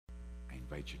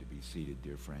invite you to be seated,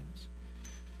 dear friends.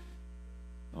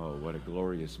 Oh, what a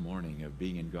glorious morning of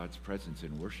being in God's presence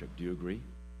in worship. Do you agree?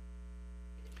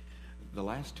 The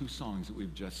last two songs that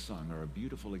we've just sung are a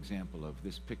beautiful example of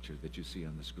this picture that you see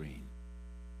on the screen.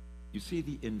 You see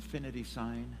the infinity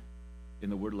sign in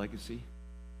the word legacy?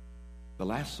 The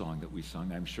last song that we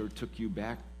sung, I'm sure, took you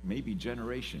back maybe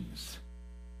generations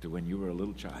to when you were a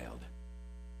little child.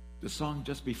 The song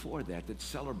just before that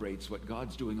celebrates what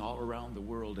God's doing all around the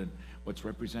world, and what's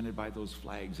represented by those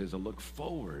flags is a look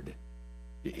forward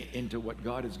into what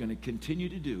God is going to continue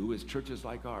to do as churches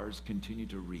like ours continue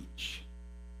to reach.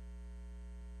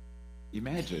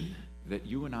 Imagine that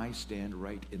you and I stand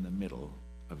right in the middle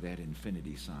of that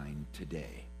infinity sign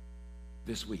today,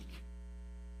 this week.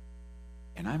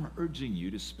 And I'm urging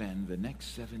you to spend the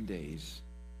next 7 days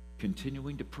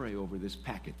continuing to pray over this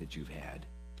packet that you've had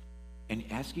and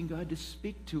asking God to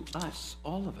speak to us,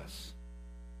 all of us.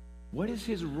 What is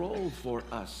his role for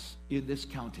us in this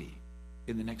county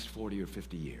in the next 40 or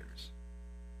 50 years?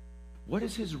 What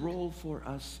is his role for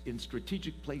us in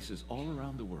strategic places all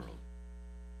around the world?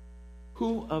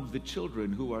 Who of the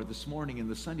children who are this morning in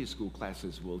the Sunday school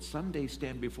classes will someday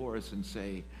stand before us and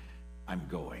say, I'm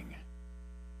going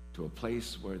to a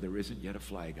place where there isn't yet a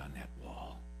flag on that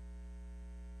wall?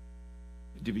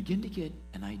 To begin to get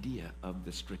an idea of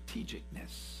the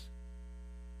strategicness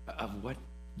of what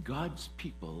God's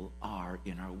people are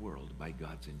in our world by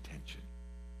God's intention.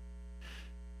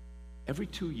 Every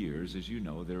 2 years, as you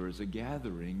know, there is a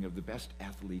gathering of the best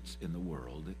athletes in the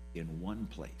world in one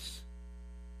place.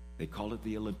 They call it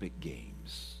the Olympic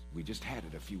Games. We just had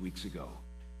it a few weeks ago.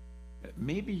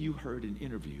 Maybe you heard an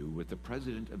interview with the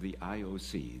president of the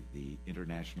IOC, the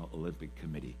International Olympic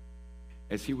Committee,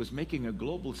 as he was making a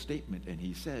global statement, and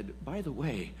he said, by the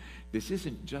way, this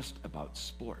isn't just about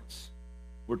sports.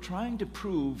 We're trying to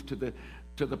prove to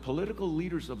the political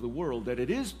leaders of the world that it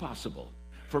is possible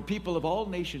for people of all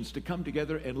nations to come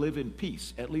together and live in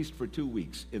peace, at least for 2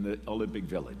 weeks in the Olympic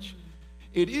Village.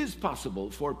 It is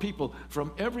possible for people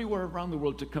from everywhere around the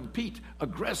world to compete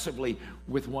aggressively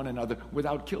with one another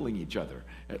without killing each other,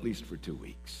 at least for 2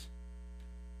 weeks.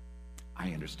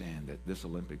 I understand that this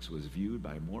Olympics was viewed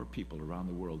by more people around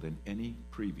the world than any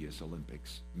previous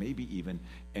Olympics, maybe even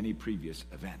any previous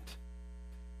event.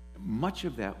 Much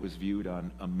of that was viewed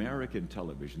on American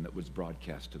television that was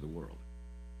broadcast to the world.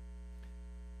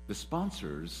 The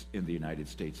sponsors in the United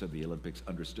States of the Olympics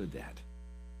understood that.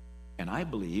 And I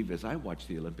believe, as I watch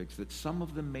the Olympics, that some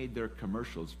of them made their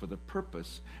commercials for the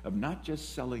purpose of not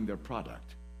just selling their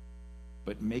product,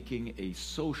 but making a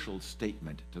social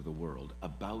statement to the world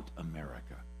about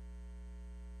America.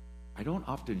 I don't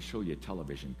often show you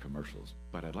television commercials,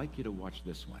 but I'd like you to watch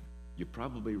this one. You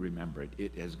probably remember it.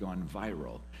 It has gone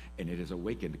viral, and it has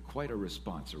awakened quite a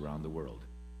response around the world,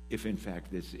 if in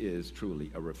fact this is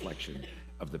truly a reflection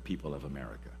of the people of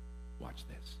America. Watch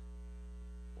this.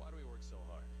 Why do we work so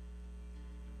hard?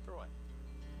 For what?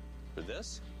 For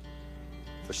this?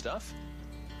 For stuff?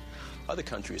 Other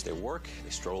countries, they work, they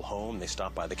stroll home, they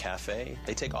stop by the cafe,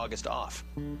 they take August off.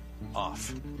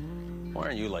 Off. Why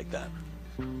aren't you like that?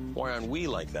 Why aren't we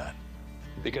like that?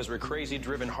 Because we're crazy,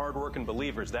 driven, hard-working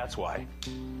believers, that's why.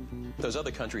 Those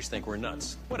other countries think we're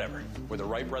nuts. Whatever. Were the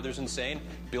Wright brothers insane?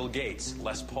 Bill Gates,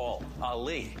 Les Paul,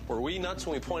 Ali. Were we nuts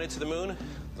when we pointed to the moon?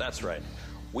 That's right.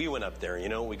 We went up there, and you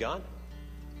know what we got?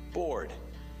 Bored.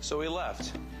 So we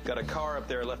left. Got a car up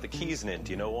there, left the keys in it.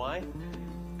 Do you know why?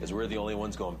 Because we're the only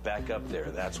ones going back up there,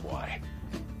 that's why.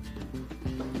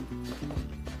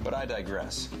 But I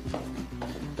digress.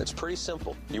 It's pretty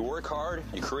simple. You work hard,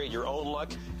 you create your own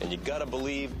luck, and you gotta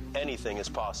believe anything is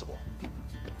possible.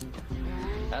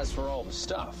 As for all the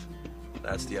stuff,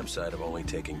 that's the upside of only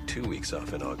taking 2 weeks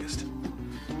off in August.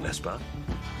 N'est-ce pas?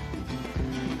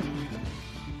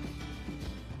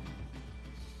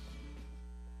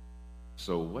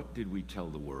 So what did we tell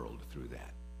the world through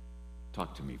that?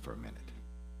 Talk to me for a minute.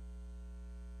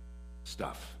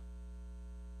 Stuff.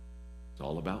 It's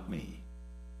all about me.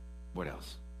 What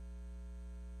else?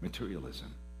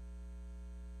 Materialism.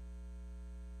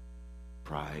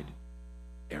 Pride,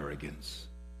 arrogance,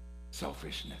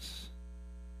 selfishness.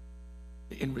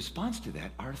 In response to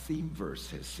that, our theme verse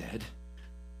has said,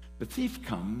 the thief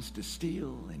comes to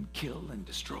steal and kill and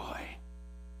destroy.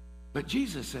 But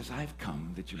Jesus says, I've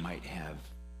come that you might have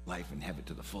life and have it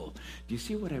to the full. Do you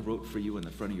see what I wrote for you in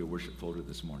the front of your worship folder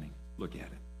this morning? Look at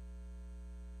it.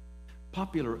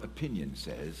 Popular opinion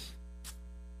says,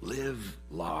 live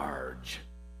large.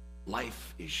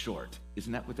 Life is short.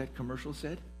 Isn't that what that commercial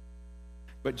said?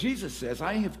 But Jesus says,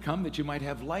 I have come that you might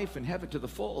have life and have it to the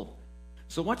full.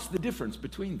 So what's the difference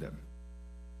between them?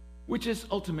 Which is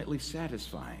ultimately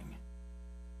satisfying?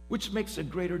 Which makes a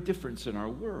greater difference in our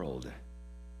world?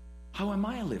 How am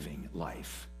I living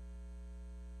life?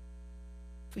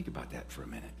 Think about that for a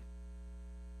minute.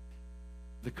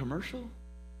 The commercial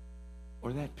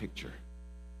or that picture?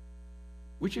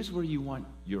 Which is where you want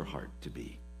your heart to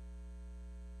be?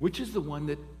 Which is the one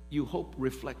that you hope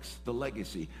reflects the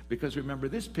legacy? Because remember,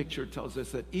 this picture tells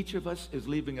us that each of us is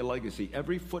leaving a legacy.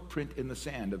 Every footprint in the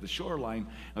sand of the shoreline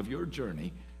of your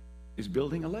journey is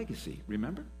building a legacy.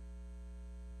 Remember?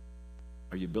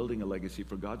 Are you building a legacy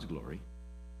for God's glory?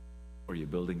 Or are you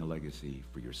building a legacy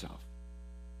for yourself?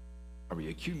 Are you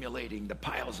accumulating the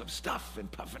piles of stuff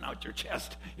and puffing out your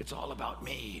chest? It's all about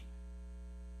me.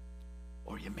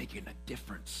 Or are you making a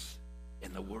difference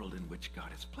in the world in which God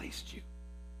has placed you?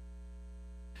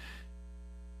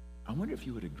 I wonder if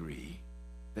you would agree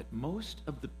that most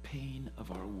of the pain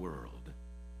of our world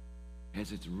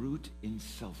has its root in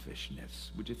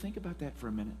selfishness. Would you think about that for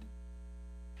a minute?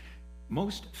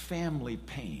 Most family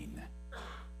pain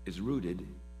is rooted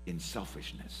in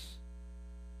selfishness.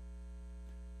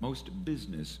 Most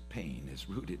business pain is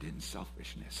rooted in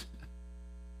selfishness.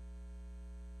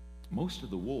 Most of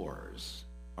the wars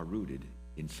are rooted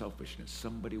in selfishness.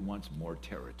 Somebody wants more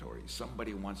territory.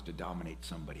 Somebody wants to dominate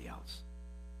somebody else.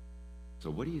 So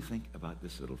what do you think about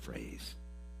this little phrase?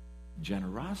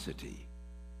 Generosity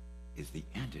is the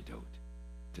antidote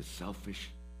to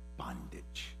selfish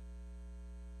bondage.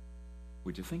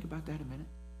 Would you think about that a minute?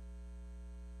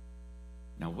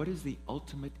 Now, what is the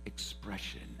ultimate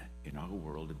expression in our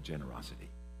world of generosity?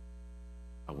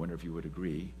 I wonder if you would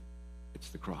agree it's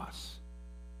the cross.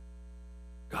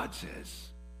 God says,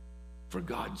 for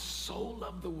God so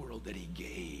loved the world that he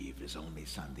gave his only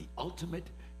son, the ultimate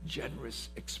generous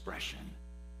expression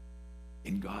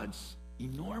in God's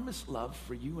enormous love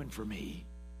for you and for me,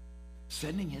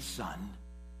 sending his son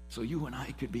so you and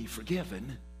I could be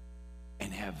forgiven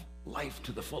and have life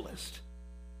to the fullest.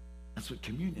 That's what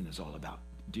communion is all about.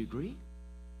 Do you agree?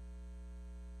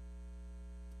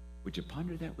 Would you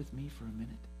ponder that with me for a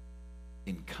minute?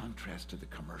 In contrast to the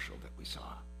commercial that we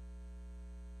saw.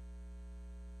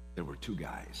 There were two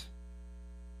guys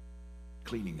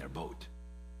cleaning their boat,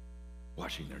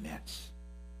 washing their nets,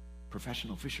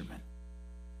 professional fishermen.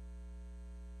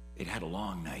 They'd had a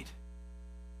long night.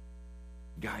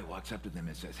 Guy walks up to them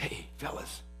and says, hey,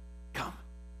 fellas, come,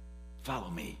 follow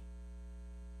me.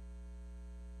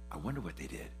 I wonder what they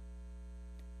did.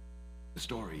 The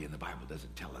story in the Bible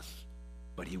doesn't tell us,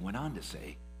 but he went on to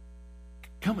say,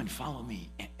 come and follow me,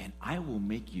 and I will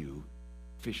make you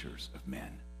fishers of men.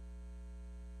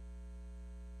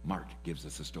 Mark gives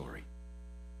us a story.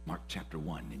 Mark chapter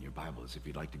 1 in your Bibles, if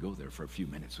you'd like to go there for a few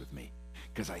minutes with me.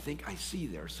 Because I think I see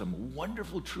there some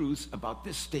wonderful truths about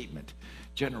this statement.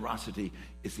 Generosity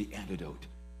is the antidote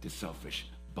to selfish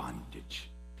bondage.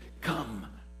 Come,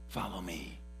 follow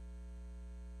me.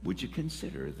 Would you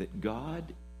consider that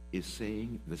God is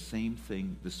saying the same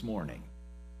thing this morning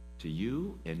to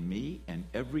you and me and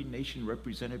every nation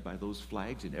represented by those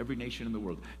flags in every nation in the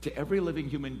world? To every living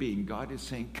human being, God is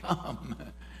saying,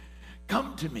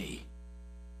 come to me.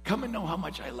 Come and know how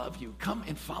much I love you. Come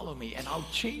and follow me, and I'll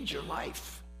change your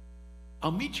life. I'll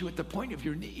meet you at the point of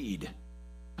your need.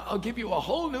 I'll give you a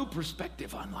whole new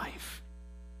perspective on life.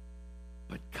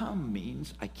 But come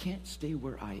means I can't stay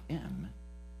where I am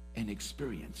and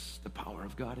experience the power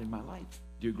of God in my life.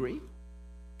 Do you agree?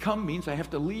 Come means I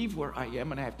have to leave where I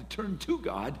am and I have to turn to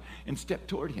God and step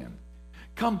toward him.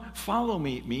 Come, follow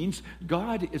me means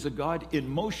God is a God in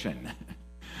motion.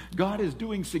 God is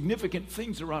doing significant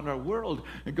things around our world.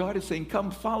 And God is saying,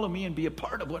 come follow me and be a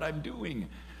part of what I'm doing.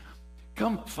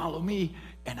 Come follow me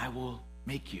and I will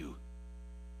make you.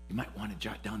 You might want to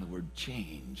jot down the word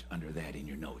change under that in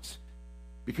your notes.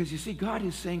 Because you see, God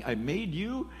is saying, I made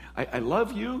you, I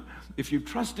love you. If you've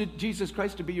trusted Jesus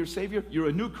Christ to be your Savior, you're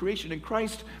a new creation in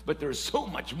Christ, but there's so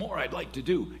much more I'd like to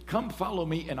do. Come follow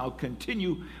me and I'll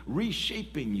continue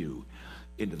reshaping you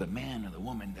into the man or the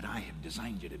woman that I have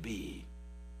designed you to be.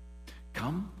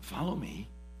 Come, follow me,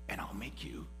 and I'll make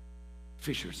you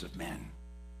fishers of men.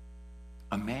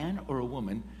 A man or a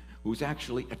woman who's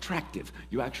actually attractive.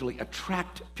 You actually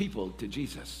attract people to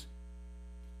Jesus.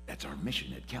 That's our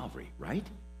mission at Calvary, right?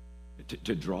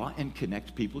 To draw and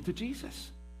connect people to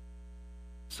Jesus.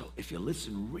 So if you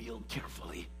listen real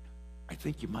carefully, I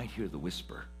think you might hear the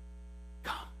whisper,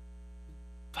 come,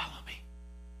 follow me.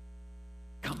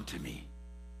 Come to me.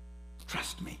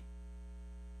 Trust me.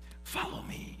 Follow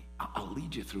me. I'll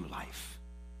lead you through life.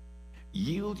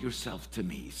 Yield yourself to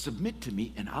me. Submit to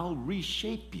me, and I'll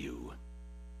reshape you.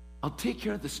 I'll take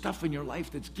care of the stuff in your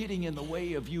life that's getting in the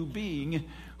way of you being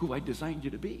who I designed you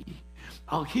to be.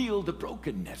 I'll heal the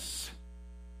brokenness.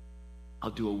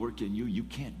 I'll do a work in you you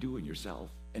can't do in yourself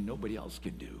and nobody else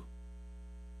can do.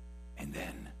 And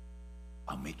then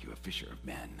I'll make you a fisher of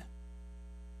men.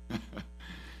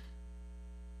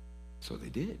 So they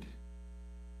did.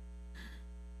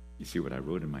 You see what I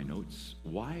wrote in my notes?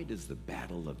 Why does the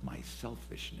battle of my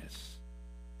selfishness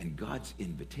and God's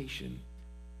invitation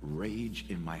rage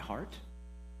in my heart?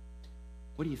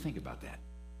 What do you think about that?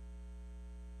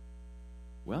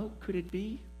 Well, could it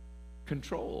be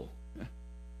control?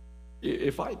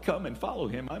 If I come and follow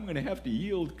him, I'm going to have to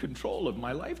yield control of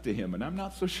my life to him, and I'm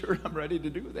not so sure I'm ready to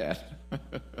do that.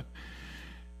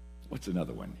 What's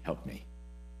another one? Help me.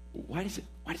 Why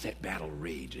does that battle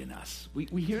rage in us?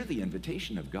 We hear the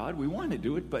invitation of God. We want to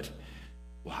do it, but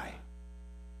why?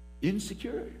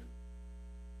 Insecure.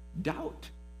 Doubt.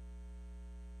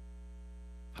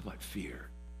 How about fear?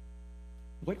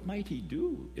 What might he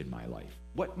do in my life?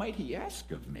 What might he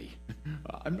ask of me?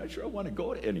 I'm not sure I want to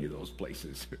go to any of those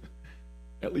places.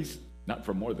 At least not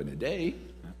for more than a day.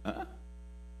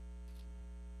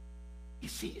 You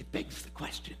see, it begs the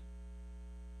question.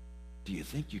 Do you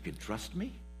think you can trust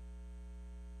me?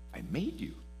 I made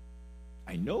you.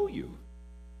 I know you.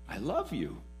 I love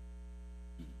you.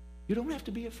 You don't have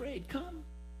to be afraid. Come,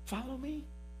 follow me.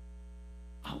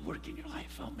 I'll work in your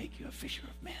life. I'll make you a fisher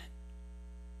of men.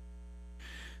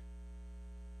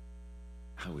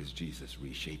 How is Jesus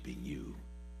reshaping you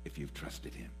if you've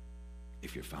trusted him,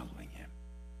 if you're following him?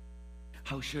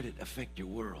 How should it affect your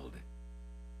world?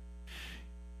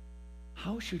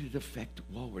 How should it affect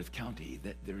Walworth County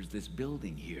that there's this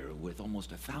building here with almost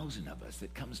 1,000 of us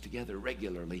that comes together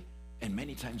regularly and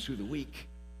many times through the week?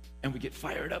 And we get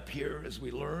fired up here as we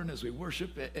learn, as we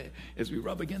worship, as we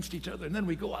rub against each other. And then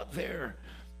we go out there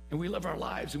and we live our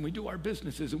lives and we do our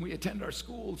businesses and we attend our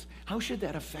schools. How should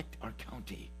that affect our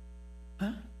county?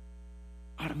 Huh?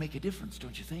 Ought to make a difference,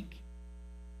 don't you think?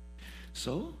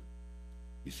 So,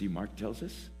 you see, Mark tells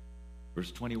us,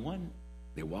 verse 21,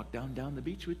 they walked down the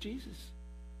beach with Jesus.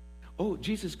 Oh,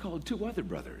 Jesus called 2 other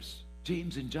brothers,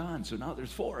 James and John. So now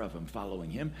there's 4 of them following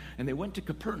him. And they went to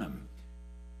Capernaum.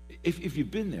 If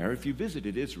you've been there, if you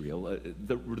visited Israel,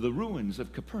 the ruins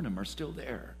of Capernaum are still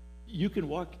there. You can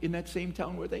walk in that same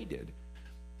town where they did.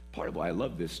 Part of why I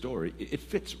love this story, it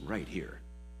fits right here.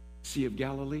 Sea of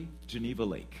Galilee, Geneva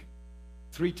Lake.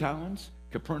 3 towns,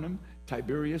 Capernaum,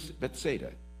 Tiberias,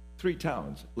 Bethsaida. 3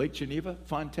 towns, Lake Geneva,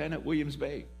 Fontana, Williams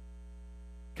Bay.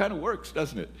 Kind of works,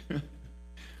 doesn't it?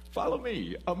 Follow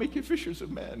me. I'll make you fishers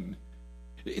of men.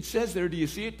 It says there, do you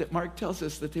see it, that Mark tells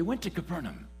us that they went to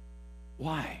Capernaum.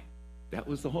 Why? That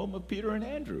was the home of Peter and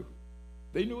Andrew.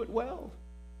 They knew it well.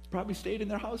 Probably stayed in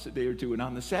their house a day or two. And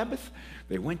on the Sabbath,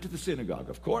 they went to the synagogue.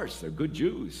 Of course, they're good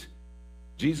Jews.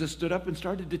 Jesus stood up and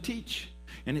started to teach.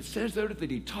 And it says there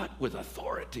that he taught with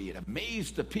authority. It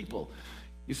amazed the people.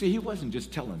 You see, he wasn't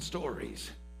just telling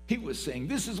stories. He was saying,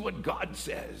 this is what God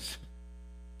says.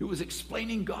 He was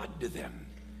explaining God to them.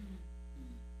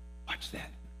 Watch that.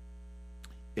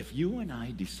 If you and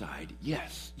I decide,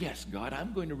 yes, God,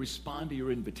 I'm going to respond to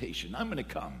your invitation. I'm going to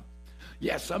come.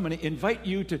 Yes, I'm going to invite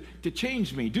you to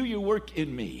change me. Do your work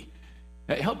in me.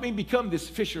 Help me become this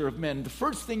fisher of men. The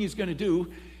first thing he's going to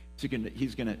do is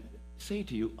he's going to say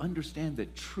to you, understand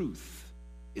that truth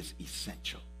is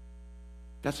essential.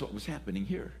 That's what was happening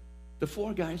here. The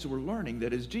 4 guys were learning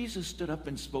that as Jesus stood up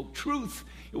and spoke truth,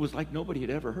 it was like nobody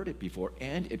had ever heard it before,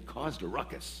 and it caused a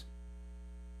ruckus.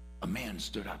 A man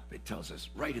stood up, it tells us,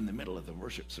 right in the middle of the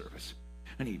worship service,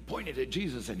 and he pointed at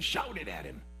Jesus and shouted at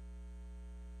him.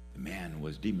 The man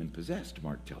was demon-possessed,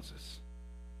 Mark tells us.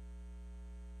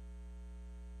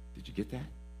 Did you get that?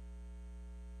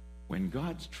 When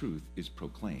God's truth is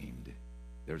proclaimed,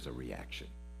 there's a reaction.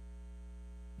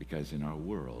 Because in our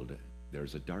world,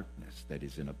 there's a darkness that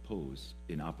is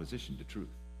in opposition to truth.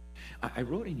 I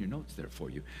wrote in your notes there for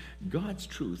you, God's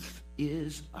truth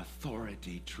is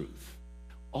authority truth.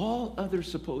 All other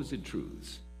supposed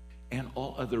truths and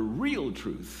all other real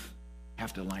truth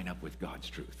have to line up with God's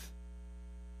truth.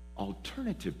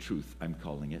 Alternative truth, I'm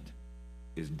calling it,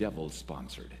 is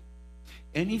devil-sponsored.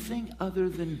 Anything other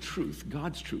than truth,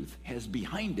 God's truth, has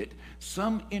behind it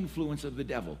some influence of the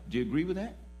devil. Do you agree with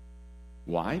that?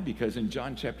 Why? Because in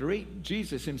John chapter 8,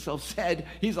 Jesus himself said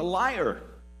he's a liar.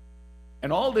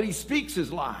 And all that he speaks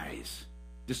is lies,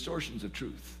 distortions of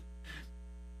truth.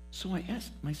 So I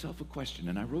asked myself a question,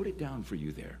 and I wrote it down for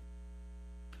you there.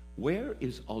 Where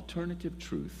is alternative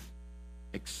truth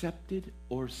accepted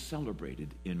or celebrated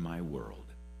in my world?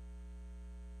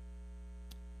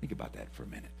 Think about that for a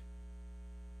minute.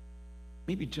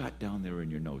 Maybe jot down there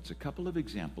in your notes a couple of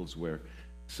examples where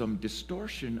some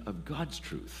distortion of God's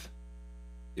truth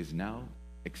is now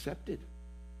accepted.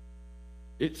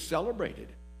 It's celebrated.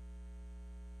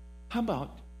 How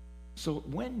about, so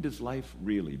when does life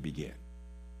really begin?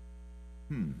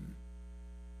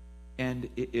 And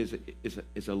is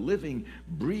a living,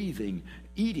 breathing,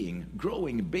 eating,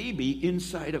 growing baby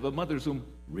inside of a mother's womb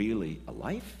really a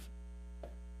life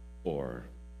or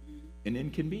an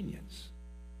inconvenience?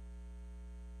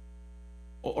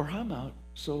 Or how about,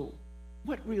 so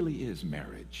what really is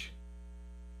marriage?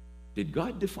 Did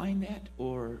God define that,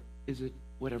 or is it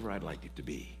whatever I'd like it to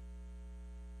be?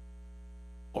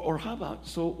 Or how about,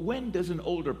 so when does an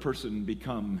older person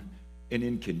become an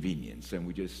inconvenience and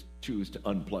we just choose to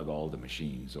unplug all the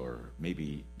machines or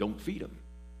maybe don't feed them?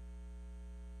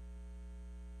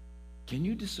 Can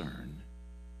you discern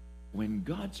when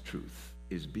God's truth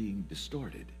is being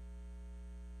distorted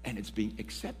and it's being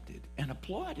accepted and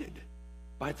applauded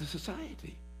by the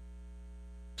society?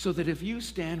 So that if you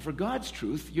stand for God's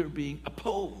truth, you're being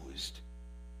opposed.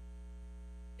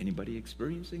 Anybody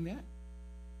experiencing that?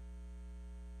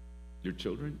 Your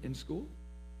children in school?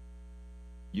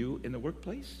 You in the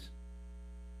workplace?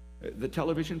 The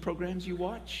television programs you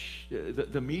watch?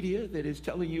 The media that is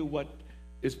telling you what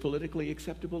is politically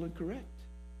acceptable and correct?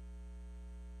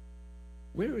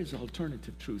 Where is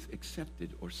alternative truth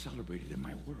accepted or celebrated in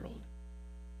my world?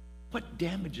 What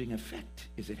damaging effect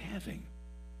is it having?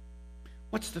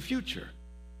 What's the future?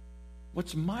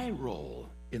 What's my role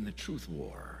in the truth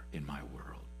war in my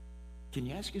world? Can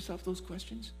you ask yourself those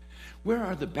questions? Where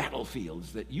are the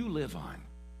battlefields that you live on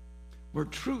where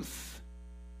truth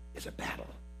is a battle?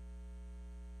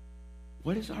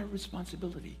 What is our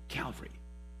responsibility? Calvary,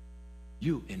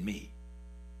 you and me.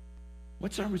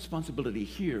 What's our responsibility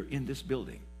here in this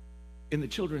building, in the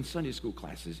children's Sunday school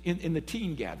classes, in the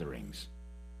teen gatherings?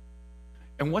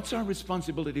 And what's our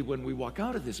responsibility when we walk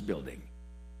out of this building?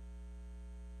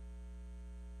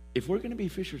 If we're going to be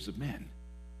fishers of men,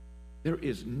 there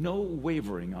is no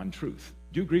wavering on truth.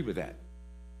 Do you agree with that?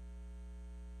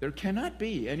 There cannot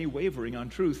be any wavering on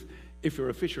truth if you're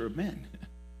a fisher of men.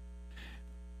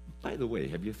 By the way,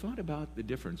 have you thought about the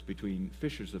difference between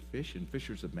fishers of fish and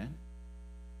fishers of men?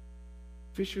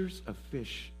 Fishers of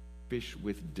fish fish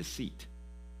with deceit.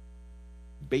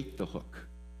 Bait the hook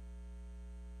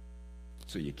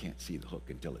so you can't see the hook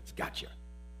until it's got you.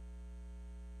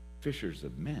 Fishers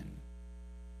of men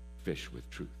fish with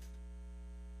truth.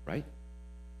 Right?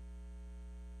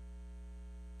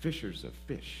 Fishers of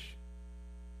fish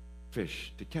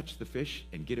to catch the fish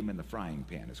and get them in the frying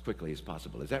pan as quickly as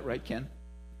possible. Is that right, Ken?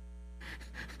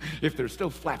 If they're still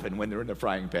flapping when they're in the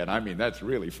frying pan, I mean, that's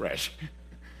really fresh.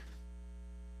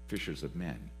 Fishers of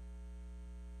men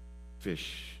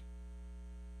fish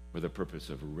for the purpose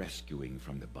of rescuing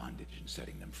from the bondage and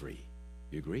setting them free.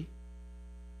 You agree?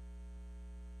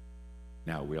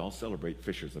 Now, we all celebrate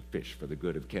fishers of fish for the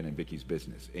good of Ken and Vicky's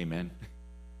business. Amen?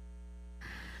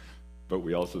 But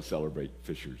we also celebrate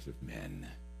fishers of men.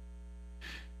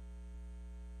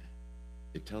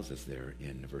 It tells us there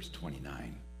in verse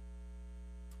 29,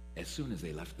 as soon as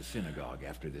they left the synagogue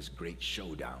after this great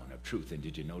showdown of truth, and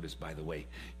did you notice, by the way,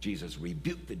 Jesus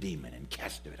rebuked the demon and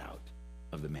cast it out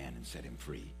of the man and set him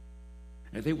free.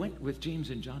 And they went with James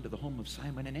and John to the home of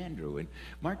Simon and Andrew. And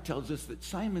Mark tells us that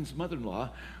Simon's mother-in-law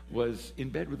was in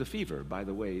bed with a fever. By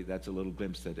the way, that's a little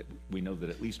glimpse that we know that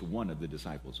at least one of the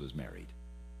disciples was married.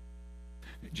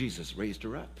 Jesus raised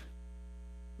her up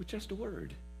with just a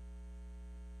word.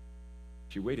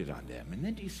 She waited on them. And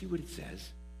then do you see what it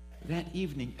says? That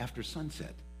evening after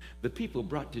sunset, the people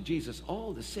brought to Jesus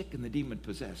all the sick and the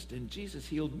demon-possessed, and Jesus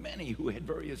healed many who had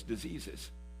various diseases.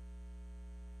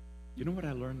 You know what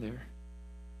I learned there?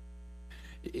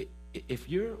 If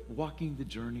you're walking the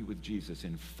journey with Jesus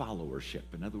in followership,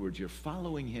 in other words, you're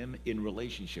following him in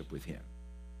relationship with him,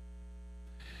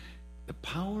 the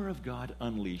power of God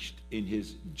unleashed in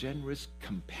his generous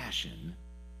compassion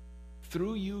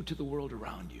through you to the world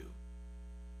around you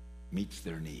meets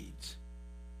their needs.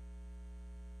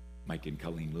 Mike and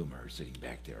Colleen Loomer are sitting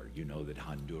back there. You know that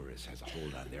Honduras has a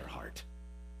hold on their heart,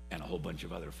 and a whole bunch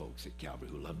of other folks at Calvary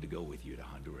who love to go with you to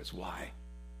Honduras. Why?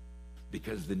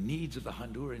 Because the needs of the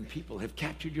Honduran people have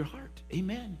captured your heart.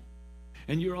 Amen.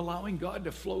 And you're allowing God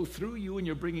to flow through you, and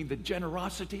you're bringing the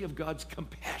generosity of God's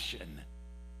compassion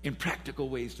in practical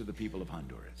ways to the people of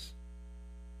Honduras.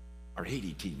 Our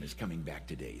Haiti team is coming back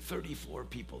today. 34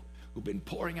 people who've been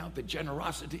pouring out the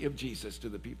generosity of Jesus to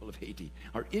the people of Haiti.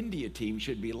 Our India team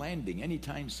should be landing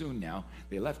anytime soon now.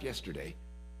 They left yesterday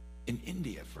in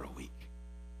India for a week.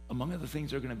 Among other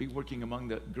things, they're going to be working among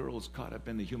the girls caught up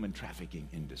in the human trafficking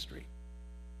industry.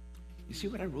 You see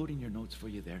what I wrote in your notes for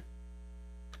you there?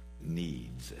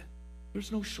 Needs.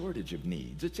 There's no shortage of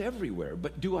needs. It's everywhere.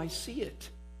 But do I see it?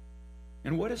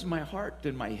 And what is my heart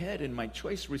and my head and my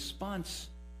choice response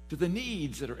to the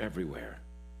needs that are everywhere.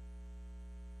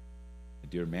 A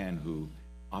dear man who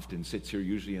often sits here,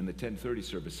 usually in the 10:30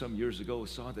 service, some years ago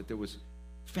saw that there was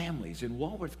families in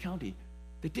Walworth County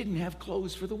that didn't have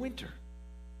clothes for the winter.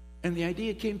 And the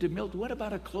idea came to Milt, what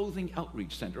about a clothing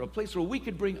outreach center, a place where we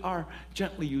could bring our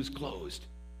gently used clothes?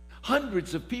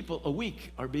 Hundreds of people a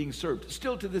week are being served,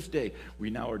 still to this day. We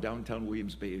now are downtown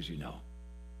Williams Bay, as you know.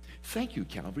 Thank you,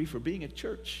 Calvary, for being a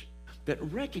church that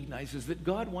recognizes that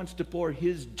God wants to pour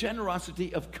his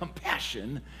generosity of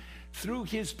compassion through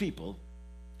his people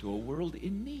to a world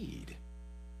in need.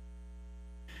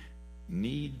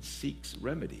 Need seeks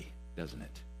remedy, doesn't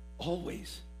it?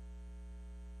 Always.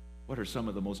 What are some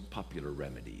of the most popular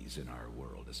remedies in our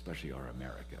world, especially our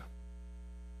America?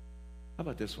 How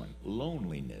about this one?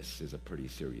 Loneliness is a pretty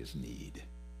serious need.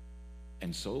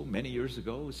 And so many years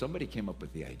ago, somebody came up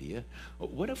with the idea,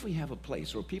 what if we have a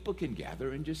place where people can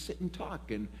gather and just sit and talk?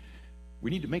 And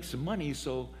we need to make some money,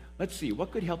 so let's see,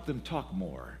 what could help them talk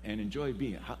more and enjoy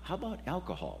being? How about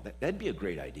alcohol? That'd be a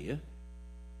great idea.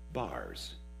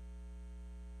 Bars,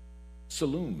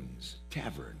 saloons,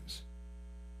 taverns.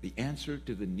 The answer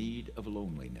to the need of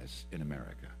loneliness in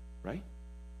America, right?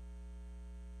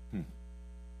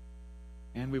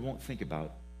 And we won't think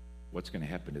about what's going to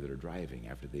happen to their driving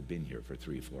after they've been here for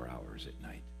 3 or 4 hours at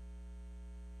night.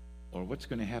 Or what's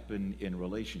going to happen in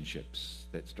relationships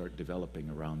that start developing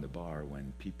around the bar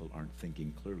when people aren't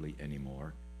thinking clearly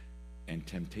anymore and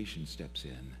temptation steps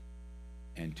in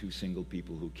and 2 single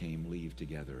people who came leave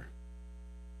together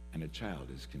and a child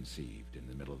is conceived in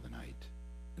the middle of the night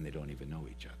and they don't even know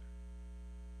each other.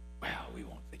 Well, we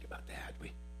won't think about that.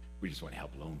 We just want to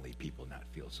help lonely people not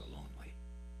feel so lonely.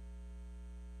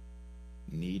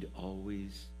 Need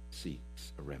always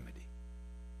seeks a remedy.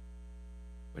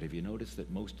 But have you noticed that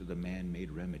most of the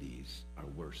man-made remedies are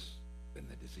worse than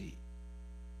the disease?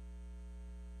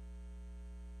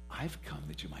 I've come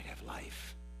that you might have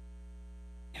life,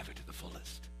 have it to the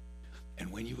fullest.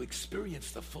 And when you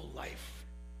experience the full life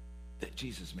that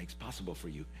Jesus makes possible for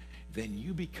you, then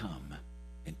you become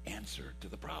an answer to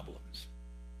the problems.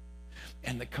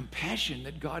 And the compassion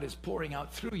that God is pouring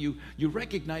out through you, you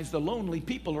recognize the lonely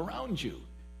people around you.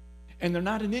 And they're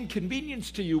not an inconvenience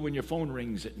to you when your phone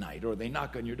rings at night or they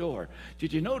knock on your door.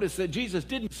 Did you notice that Jesus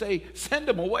didn't say, send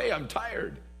them away, I'm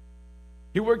tired.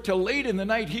 He worked till late in the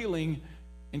night healing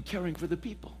and caring for the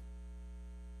people.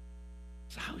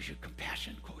 So how's your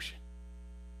compassion quotient?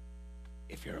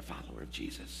 If you're a follower of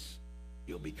Jesus,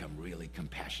 you'll become really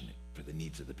compassionate for the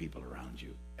needs of the people around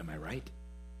you. Am I right?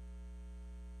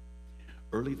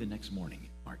 Early the next morning,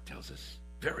 Mark tells us,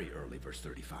 very early, verse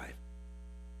 35,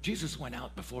 Jesus went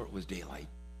out before it was daylight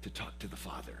to talk to the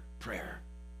Father, prayer.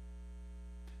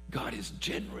 God is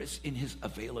generous in his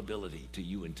availability to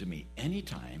you and to me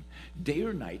anytime, day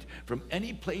or night, from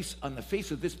any place on the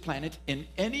face of this planet, in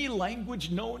any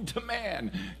language known to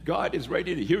man. God is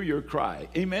ready to hear your cry.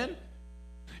 Amen?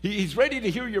 He's ready to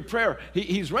hear your prayer.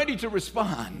 He's ready to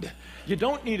respond. You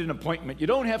don't need an appointment. You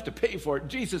don't have to pay for it.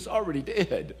 Jesus already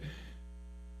did.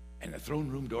 And the throne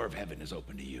room door of heaven is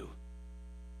open to you.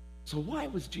 So why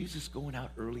was Jesus going out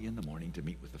early in the morning to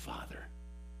meet with the Father?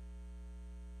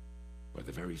 For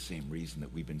the very same reason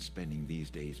that we've been spending these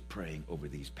days praying over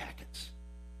these packets.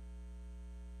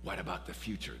 What about the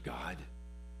future, God?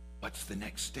 What's the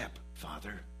next step,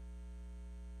 Father?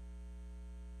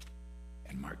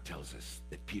 And Mark tells us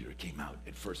that Peter came out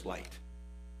at first light.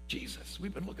 Jesus,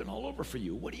 we've been looking all over for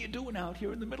you. What are you doing out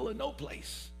here in the middle of no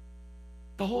place?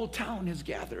 The whole town has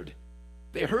gathered.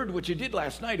 They heard what you did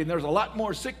last night, and there's a lot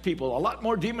more sick people, a lot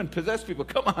more demon-possessed people.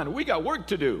 Come on, we got work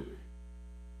to do.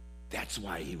 That's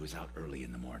why he was out early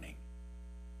in the morning.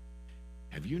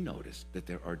 Have you noticed that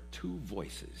there are 2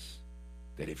 voices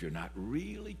that, if you're not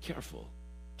really careful,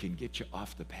 can get you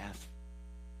off the path?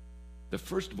 The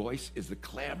first voice is the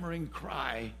clamoring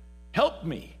cry, help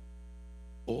me.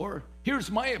 Or, here's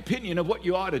my opinion of what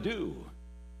you ought to do.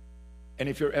 And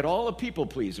if you're at all a people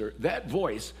pleaser, that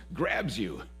voice grabs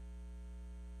you.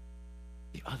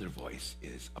 The other voice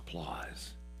is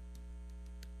applause.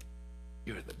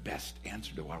 You're the best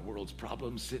answer to our world's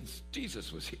problems since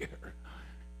Jesus was here.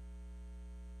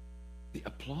 The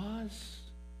applause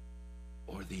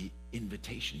or the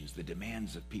invitations, the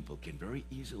demands of people can very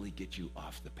easily get you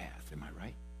off the path. Am I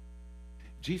right?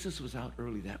 Jesus was out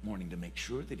early that morning to make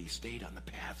sure that he stayed on the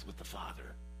path with the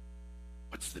Father.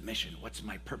 What's the mission? What's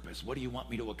my purpose? What do you want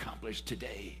me to accomplish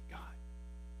today, God?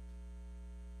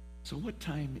 So what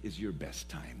time is your best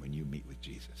time when you meet with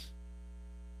Jesus?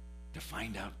 To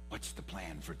find out what's the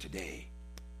plan for today.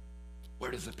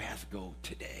 Where does the path go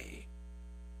today?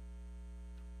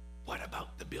 What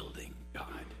about the building,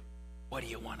 God? What do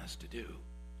you want us to do?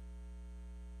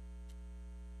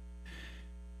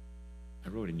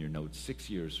 wrote in your notes, 6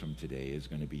 years from today is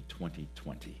going to be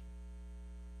 2020.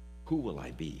 Who will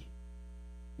I be?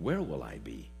 Where will I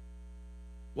be?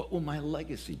 What will my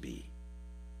legacy be?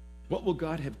 What will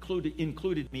God have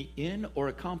included me in or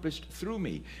accomplished through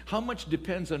me? How much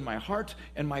depends on my heart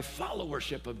and my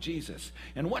followership of Jesus?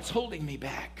 And what's holding me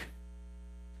back?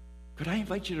 Could I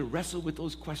invite you to wrestle with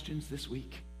those questions this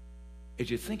week? As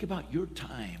you think about your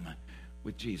time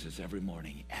with Jesus every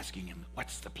morning, asking him,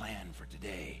 what's the plan for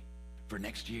today, for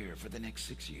next year, for the next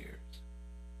 6 years?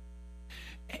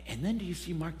 And then do you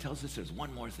see Mark tells us there's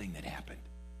one more thing that happened.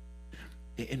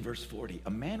 In verse 40, a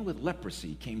man with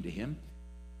leprosy came to him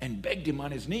and begged him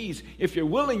on his knees, if you're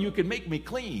willing, you can make me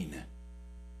clean.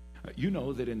 You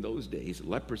know that in those days,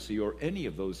 leprosy or any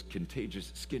of those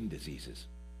contagious skin diseases,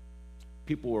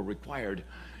 people were required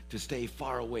to stay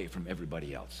far away from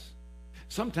everybody else.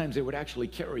 Sometimes they would actually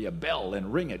carry a bell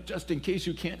and ring it, just in case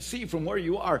you can't see from where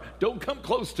you are. Don't come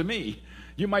close to me.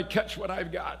 You might catch what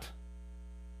I've got.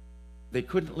 They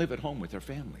couldn't live at home with their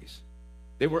families.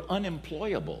 They were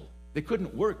unemployable. They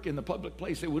couldn't work in the public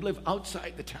place. They would live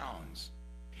outside the towns.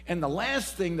 And the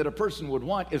last thing that a person would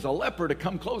want is a leper to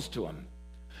come close to him.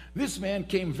 This man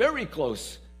came very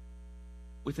close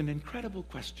with an incredible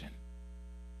question.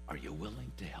 Are you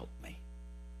willing to help me?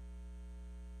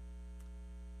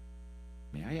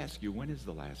 May I ask you, when is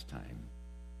the last time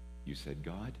you said,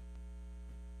 God,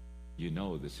 you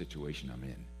know the situation I'm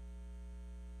in.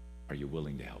 Are you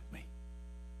willing to help me?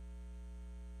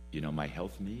 You know my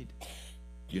health need?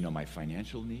 You know my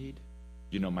financial need?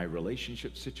 You know my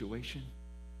relationship situation?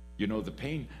 You know the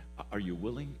pain. Are you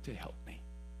willing to help me?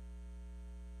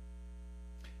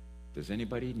 Does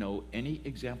anybody know any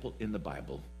example in the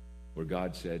Bible where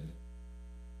God said,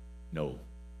 no,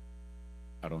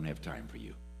 I don't have time for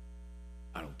you.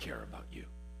 I don't care about you.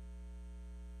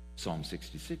 Psalm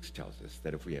 66 tells us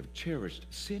that if we have cherished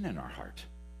sin in our heart,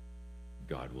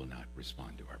 God will not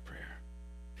respond to our prayer.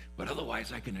 But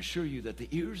otherwise, I can assure you that the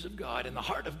ears of God and the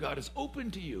heart of God is open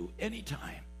to you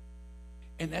anytime.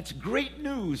 And that's great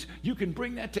news. You can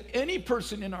bring that to any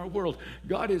person in our world.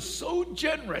 God is so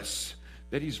generous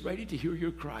that he's ready to hear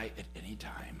your cry at any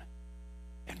time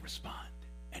and respond.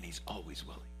 And he's always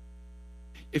willing.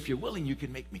 If you're willing, you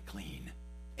can make me clean.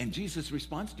 And Jesus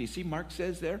responds, do you see Mark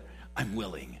says there? I'm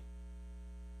willing.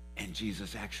 And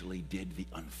Jesus actually did the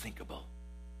unthinkable.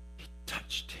 He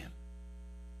touched him.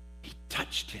 He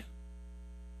touched him.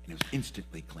 And it was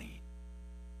instantly clean.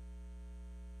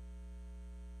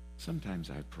 Sometimes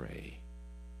I pray,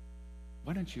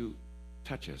 why don't you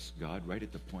touch us, God, right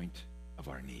at the point of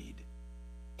our need?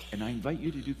 And I invite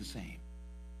you to do the same.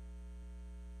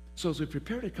 So as we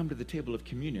prepare to come to the table of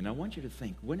communion, I want you to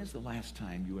think, when is the last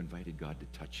time you invited God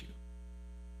to touch you?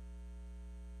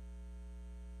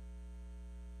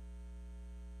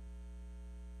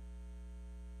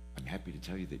 I'm happy to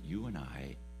tell you that you and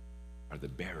I are the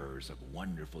bearers of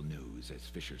wonderful news as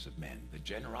fishers of men. The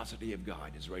generosity of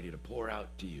God is ready to pour out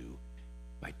to you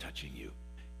by touching you.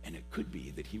 And it could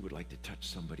be that he would like to touch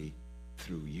somebody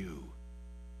through you.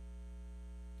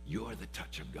 You're the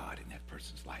touch of God in that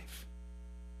person's life.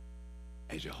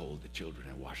 As you hold the children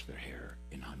and wash their hair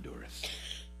in Honduras.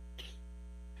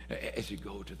 As you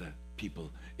go to the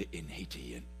people in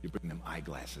Haiti and you bring them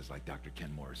eyeglasses like Dr.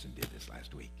 Ken Morrison did this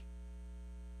last week.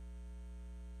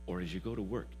 Or as you go to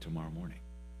work tomorrow morning.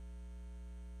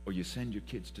 Or you send your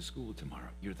kids to school tomorrow.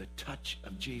 You're the touch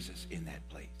of Jesus in that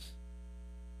place.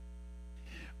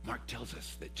 Mark tells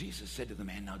us that Jesus said to the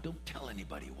man, now don't tell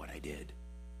anybody what I did.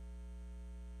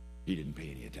 He didn't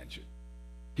pay any attention.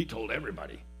 He told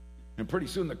everybody. And pretty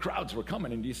soon the crowds were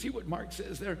coming. And do you see what Mark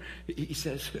says there? He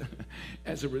says,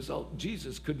 as a result,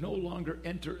 Jesus could no longer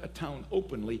enter a town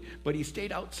openly, but he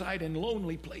stayed outside in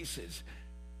lonely places.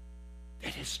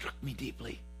 That has struck me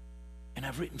deeply. And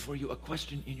I've written for you a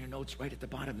question in your notes right at the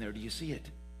bottom there. Do you see it?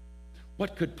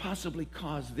 What could possibly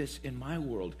cause this in my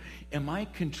world? Am I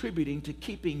contributing to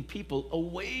keeping people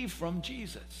away from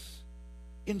Jesus?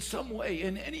 In some way,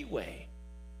 in any way?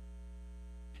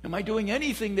 Am I doing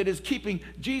anything that is keeping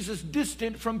Jesus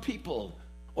distant from people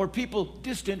or people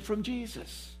distant from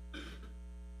Jesus?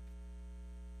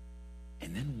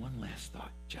 And then one last thought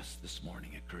just this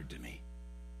morning occurred to me.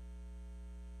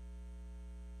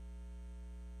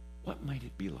 What might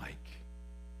it be like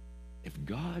if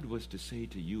God was to say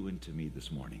to you and to me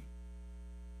this morning,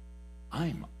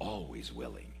 I'm always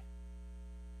willing.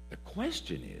 The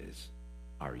question is,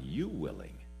 are you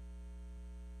willing?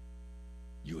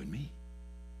 You and me.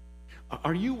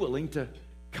 Are you willing to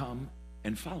come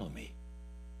and follow me?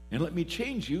 And let me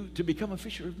change you to become a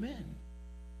fisher of men.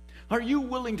 Are you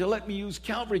willing to let me use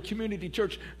Calvary Community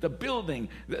Church, the building,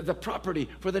 the property,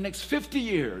 for the next 50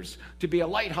 years to be a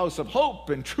lighthouse of hope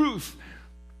and truth,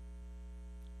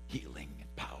 healing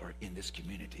and power in this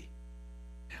community?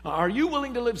 Are you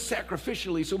willing to live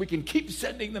sacrificially so we can keep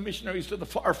sending the missionaries to the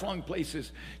far-flung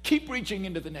places, keep reaching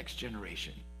into the next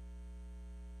generation?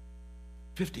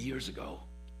 50 years ago,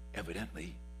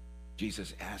 evidently,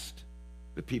 Jesus asked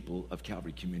the people of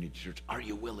Calvary Community Church, are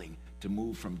you willing to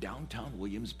move from downtown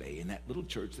Williams Bay in that little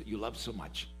church that you love so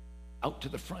much out to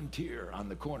the frontier on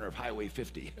the corner of Highway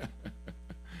 50?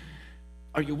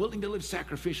 Are you willing to live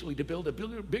sacrificially to build a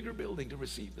bigger building to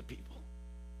receive the people?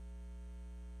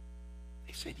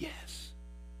 They said yes.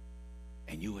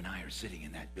 And you and I are sitting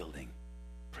in that building.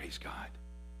 Praise God.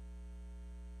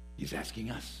 He's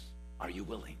asking us, are you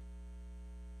willing?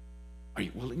 Are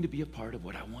you willing to be a part of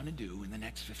what I want to do in the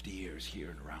next 50 years here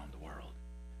and around the world?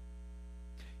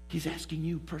 He's asking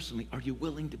you personally, are you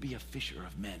willing to be a fisher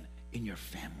of men in your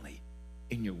family,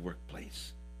 in your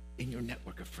workplace, in your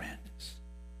network of friends?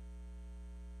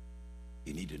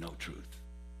 You need to know truth.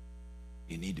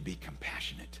 You need to be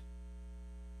compassionate.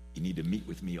 You need to meet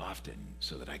with me often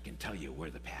so that I can tell you where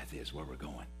the path is, where we're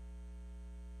going.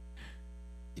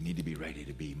 You need to be ready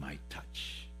to be my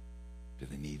touch to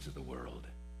the needs of the world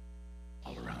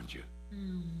all around you.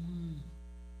 Mm-hmm.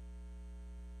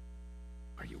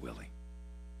 Are you willing?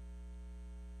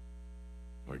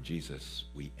 Lord Jesus,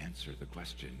 we answer the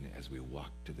question as we walk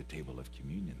to the table of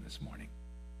communion this morning.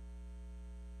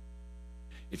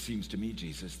 It seems to me,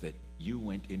 Jesus, that you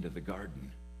went into the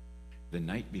garden the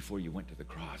night before you went to the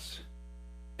cross,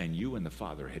 and you and the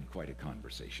Father had quite a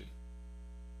conversation.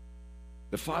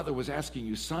 The Father was asking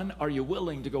you, son, are you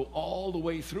willing to go all the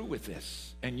way through with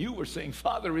this? And you were saying,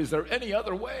 Father, is there any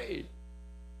other way?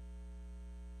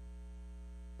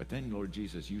 But then, Lord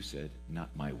Jesus, you said,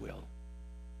 not my will,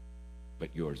 but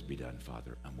yours be done,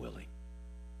 Father. I'm willing.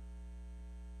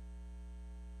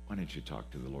 Why don't you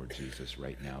talk to the Lord Jesus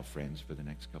right now, friends, for the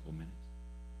next couple minutes,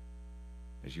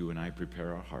 as you and I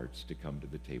prepare our hearts to come to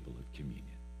the table of communion.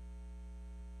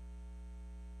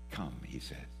 Come, he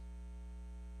says.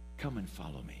 Come and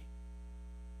follow me,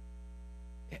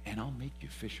 and I'll make you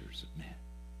fishers of men.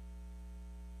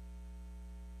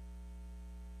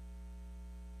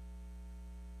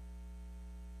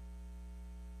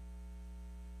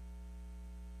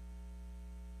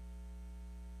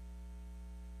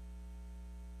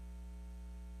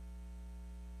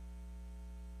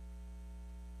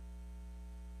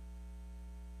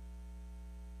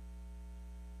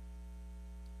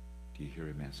 Do you hear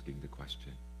him asking the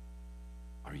question?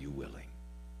 Are you willing?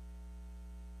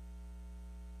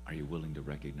 Are you willing to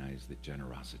recognize that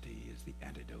generosity is the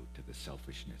antidote to the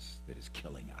selfishness that is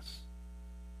killing us?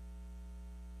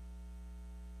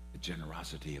 The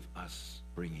generosity of us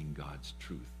bringing God's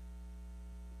truth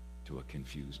to a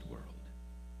confused world.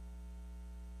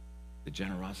 The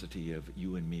generosity of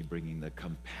you and me bringing the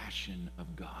compassion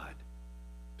of God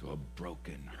to a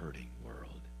broken, hurting world.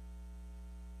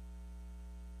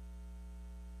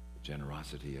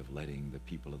 Generosity of letting the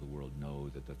people of the world know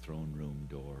that the throne room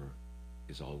door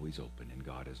is always open and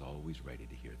God is always ready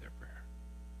to hear their prayer.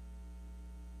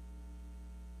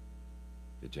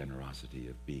 The generosity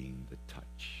of being the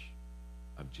touch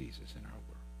of Jesus in our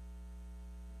world.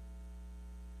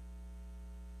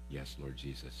 Yes, Lord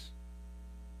Jesus,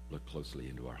 look closely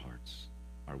into our hearts.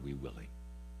 Are we willing?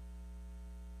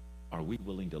 Are we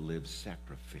willing to live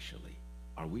sacrificially?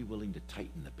 Are we willing to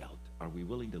tighten the belt? Are we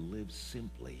willing to live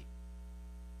simply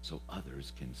so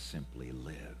others can simply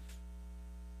live?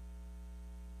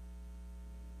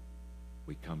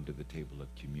 We come to the table of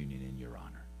communion in your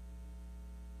honor.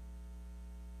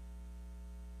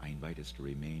 I invite us to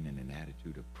remain in an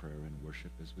attitude of prayer and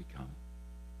worship as we come.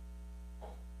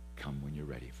 Come when you're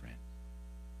ready, friends.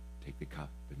 Take the cup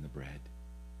and the bread.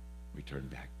 Return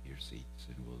back to your seats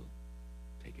and we'll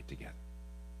take it together.